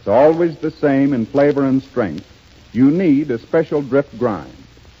that's always the same in flavor and strength, you need a special drip grind.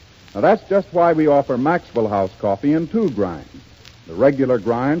 Now, that's just why we offer Maxwell House coffee in two grinds. The regular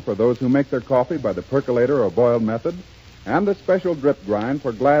grind for those who make their coffee by the percolator or boiled method, and the special drip grind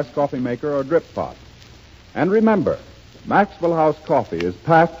for glass coffee maker or drip pot. And remember, Maxwell House coffee is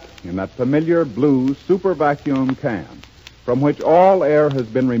packed in that familiar blue super vacuum can from which all air has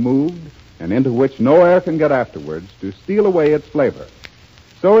been removed and into which no air can get afterwards to steal away its flavor.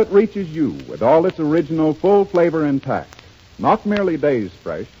 So it reaches you with all its original full flavor intact, not merely days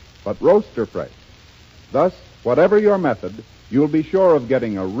fresh, but roaster fresh. Thus, whatever your method, you'll be sure of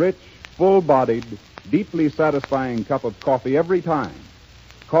getting a rich, full-bodied, deeply satisfying cup of coffee every time.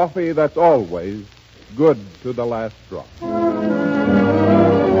 Coffee that's always good to the last drop.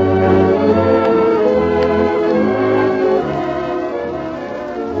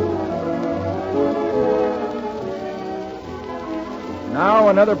 Now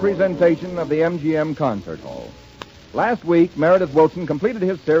another presentation of the MGM Concert Hall. Last week, Meredith Wilson completed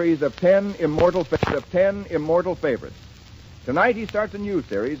his series of 10 immortal favorites. Tonight, he starts a new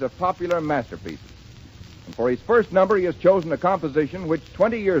series of popular masterpieces. And for his first number, he has chosen a composition which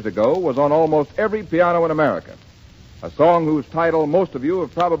 20 years ago was on almost every piano in America. A song whose title most of you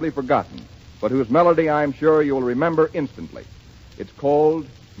have probably forgotten, but whose melody I'm sure you'll remember instantly. It's called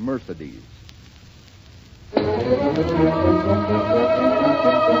Mercedes.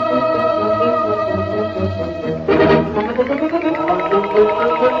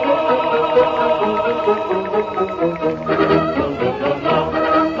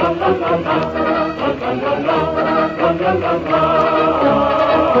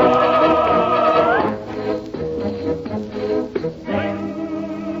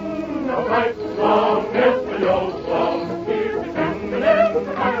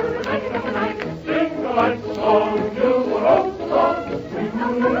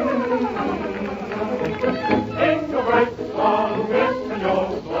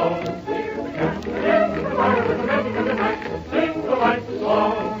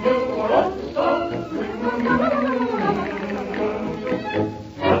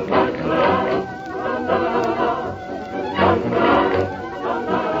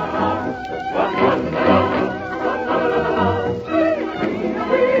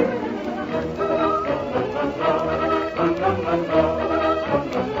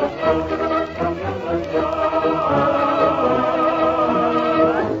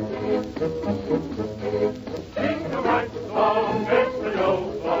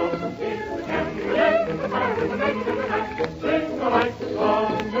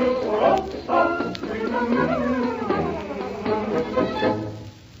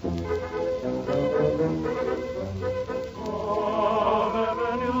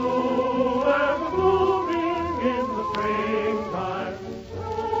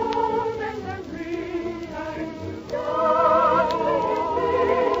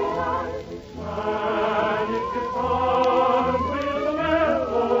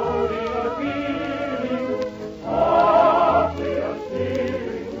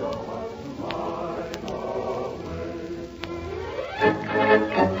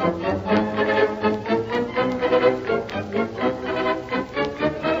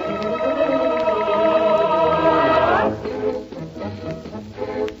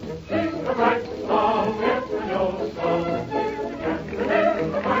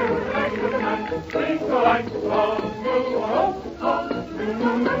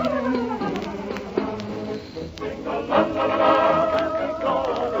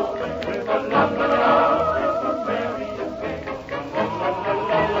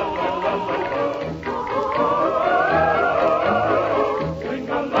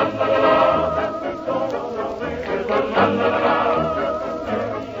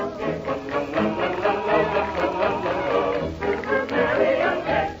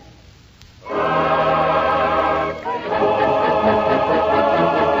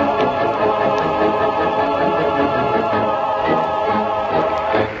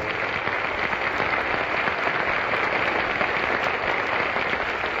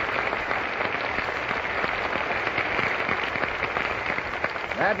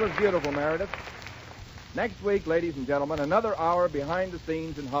 That was beautiful, Meredith. Next week, ladies and gentlemen, another hour behind the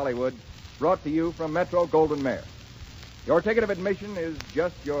scenes in Hollywood, brought to you from Metro Goldwyn Mayer. Your ticket of admission is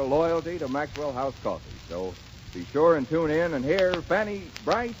just your loyalty to Maxwell House Coffee. So be sure and tune in and hear Fanny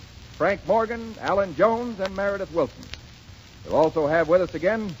Brice, Frank Morgan, Allan Jones, and Meredith Wilson. We'll also have with us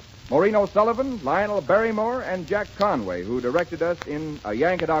again Maureen O'Sullivan, Lionel Barrymore, and Jack Conway, who directed us in A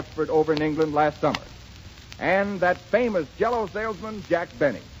Yank at Oxford over in England last summer. And that famous Jell-O salesman, Jack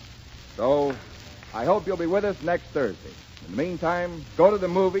Benny. So I hope you'll be with us next Thursday. In the meantime, go to the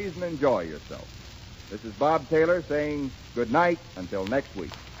movies and enjoy yourself. This is Bob Taylor saying good night until next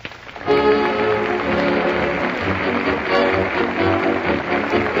week.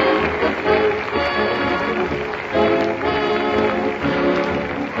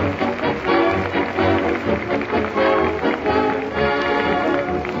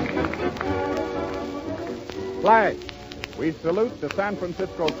 we salute the San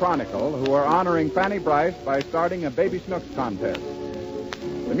Francisco Chronicle, who are honoring Fanny Bryce by starting a Baby Snooks contest.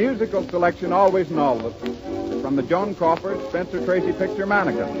 The musical selection, always novel, is from the Joan Crawford Spencer Tracy picture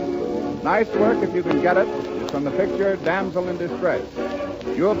Mannequin. Nice work if you can get it. It's from the picture Damsel in Distress.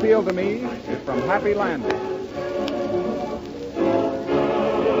 You Appeal to Me is from Happy Landing.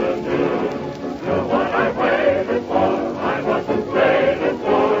 What I waited for, I wasn't waiting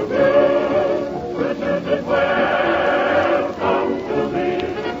for you. Good news is welcome to me.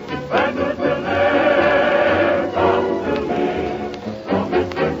 Bad news will never come to me. Oh,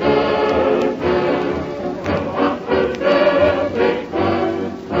 Mr. Good News, you want to do me good.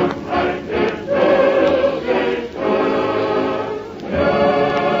 Sometimes it's really good.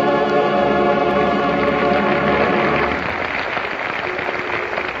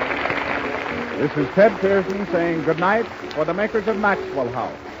 This is Ted Pearson saying goodnight for the makers of Maxwell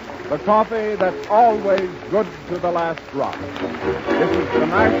House, the coffee that's always good to the last drop. This is the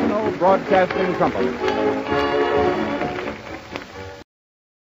National Broadcasting Company.